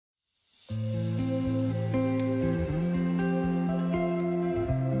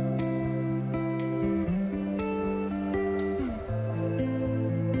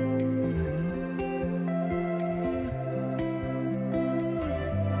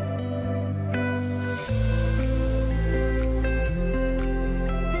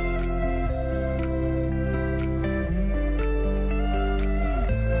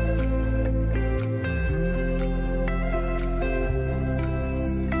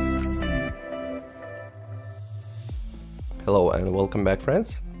Hello and welcome back,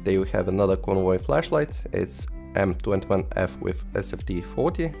 friends. Today we have another Convoy flashlight. It's M21F with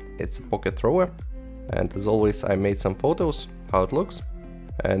SFT40. It's a pocket thrower, and as always I made some photos how it looks.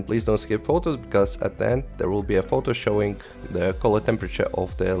 And please don't skip photos, because at the end there will be a photo showing the color temperature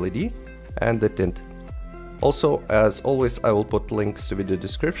of the LED and the tint. Also, as always, I will put links to video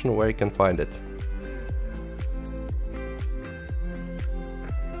description where you can find it.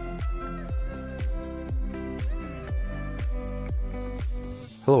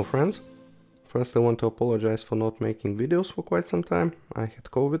 Hello friends, first I want to apologize for not making videos for quite some time. I had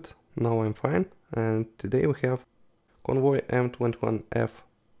COVID, now I'm fine, and today we have Convoy M21F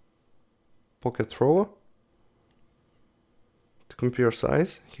pocket thrower. To compare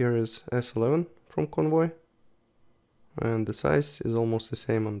size, here is S11 from Convoy, and the size is almost the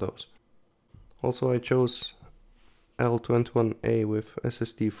same on those. Also I chose L21A with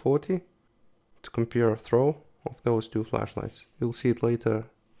SST40 to compare throw of those two flashlights. You'll see it later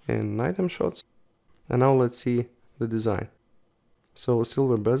in item shots. And now let's see the design. So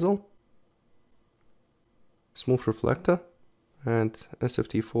silver bezel, smooth reflector, and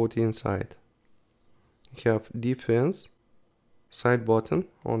SFT40 inside. You have deep fins, side button.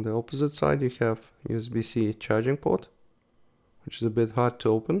 On the opposite side you have USB-C charging port, which is a bit hard to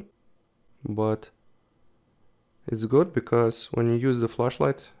open, but it's good because when you use the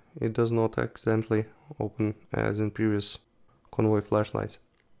flashlight it does not accidentally open as in previous Convoy flashlights.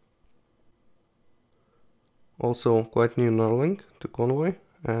 Also quite new knurling to Convoy,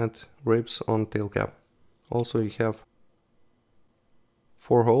 and ribs on tail cap. Also you have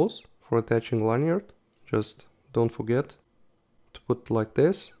 4 holes for attaching lanyard. Just don't forget to put like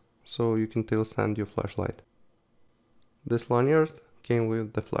this so you can tail stand your flashlight. This lanyard came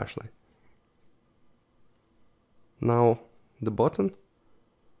with the flashlight. Now the button.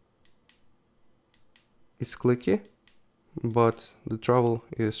 It's clicky, but the travel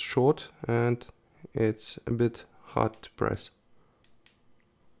is short and it's a bit hard to press.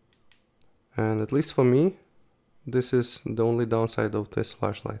 And at least for me, this is the only downside of this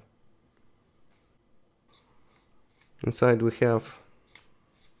flashlight. Inside we have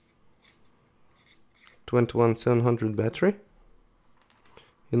 21700 battery.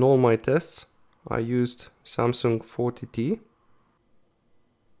 In all my tests I used Samsung 40T.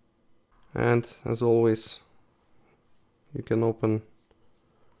 And as always, you can open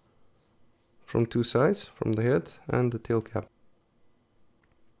from two sides, from the head and the tail cap.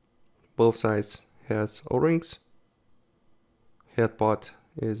 Both sides has O-rings. Head part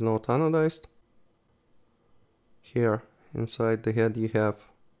is not anodized. Here inside the head you have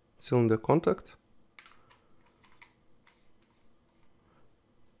cylinder contact.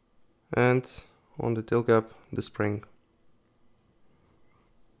 And on the tail cap the spring.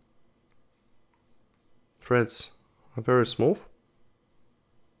 Threads are very smooth.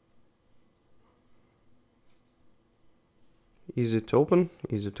 Easy to open,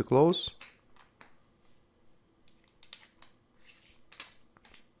 easy to close.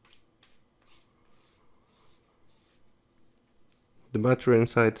 The battery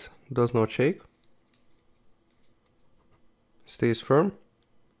inside does not shake, stays firm,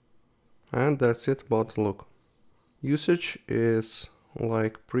 and that's it about the look. Usage is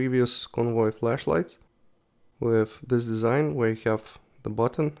like previous Convoy flashlights, with this design where you have the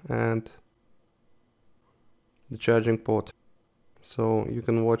button and the charging port. So you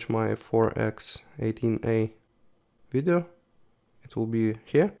can watch my 4x18A video, it will be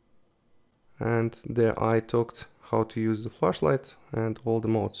here, and there I talked how to use the flashlight and all the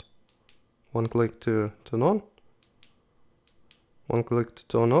modes. One click to turn on, one click to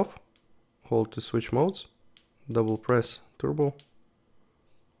turn off, hold to switch modes, double press turbo,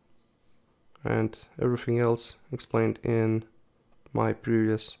 and everything else explained in my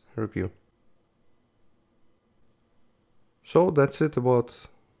previous review. So that's it about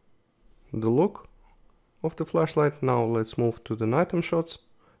the look of the flashlight. Now let's move to the item shots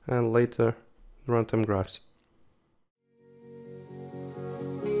and later the runtime graphs.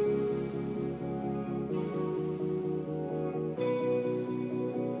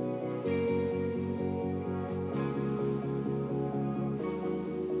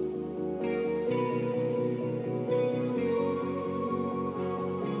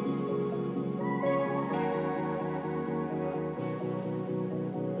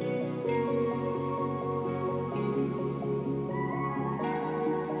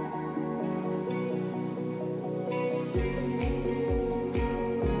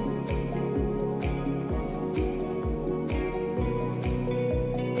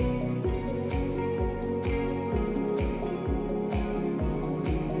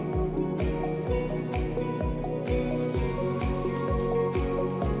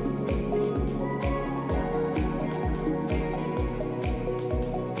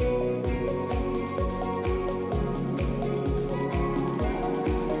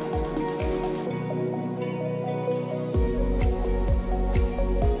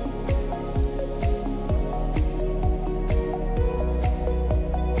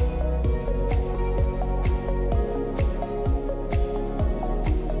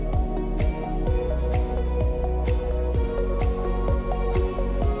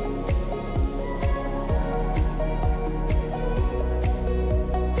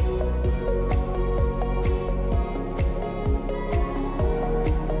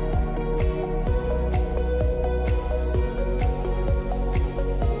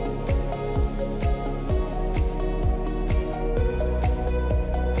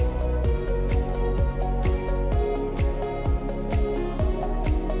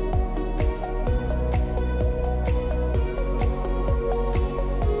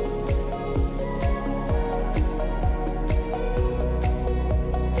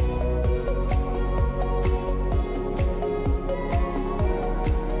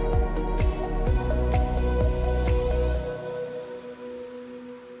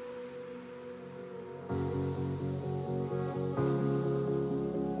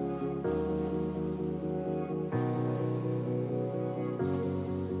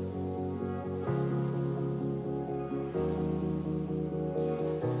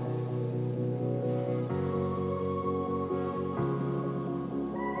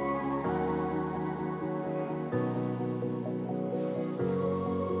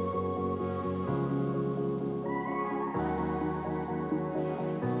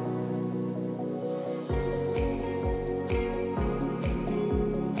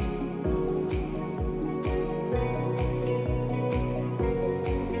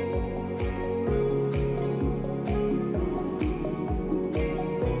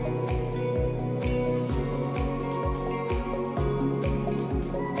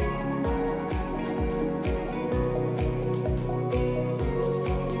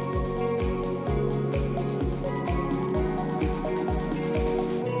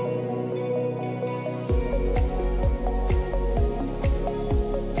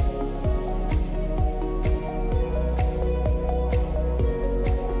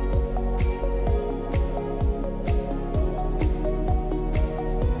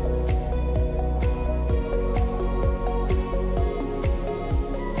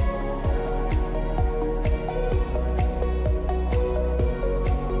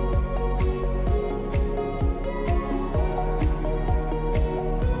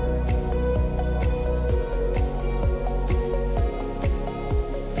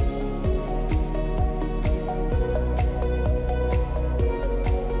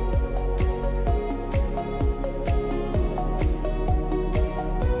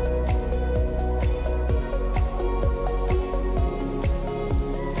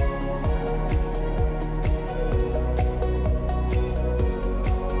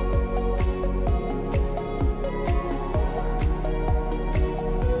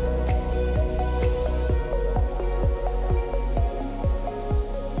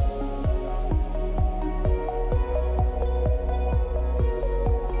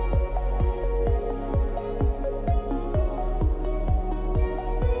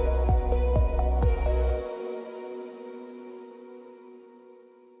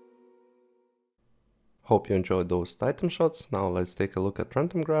 Hope you enjoyed those Titan shots. Now let's take a look at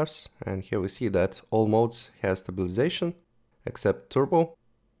runtime graphs, and here we see that all modes has stabilization except turbo.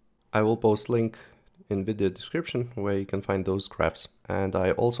 I will post link in video description where you can find those graphs. And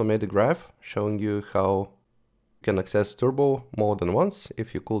I also made a graph showing you how you can access turbo more than once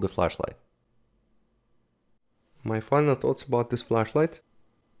if you cool the flashlight. My final thoughts about this flashlight.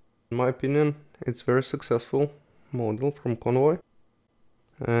 In my opinion, it's very successful model from Convoy.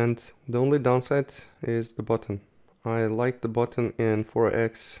 And the only downside is the button. I like the button in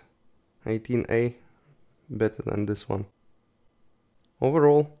 4X18A better than this one.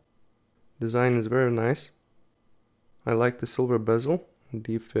 Overall, design is very nice. I like the silver bezel,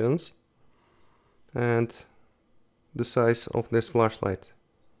 deep fins, and the size of this flashlight,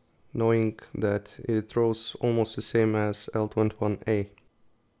 knowing that it throws almost the same as L21A.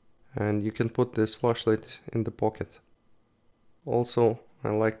 And you can put this flashlight in the pocket. Also, I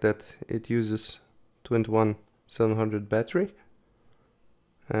like that it uses 21700 battery,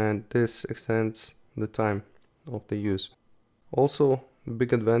 and this extends the time of the use. Also, the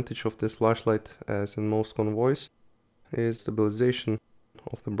big advantage of this flashlight, as in most convoys, is stabilization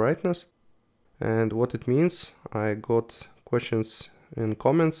of the brightness. And what it means, I got questions in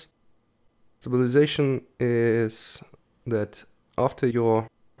comments. Stabilization is that after your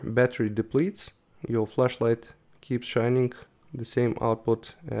battery depletes, your flashlight keeps shining the same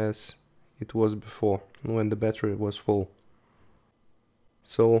output as it was before when the battery was full.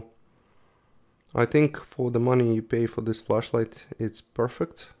 So I think for the money you pay for this flashlight, it's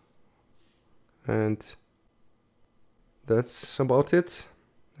perfect. And that's about it.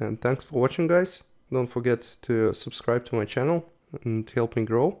 And thanks for watching, guys. Don't forget to subscribe to my channel and help me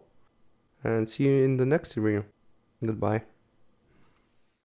grow. And see you in the next review. Goodbye.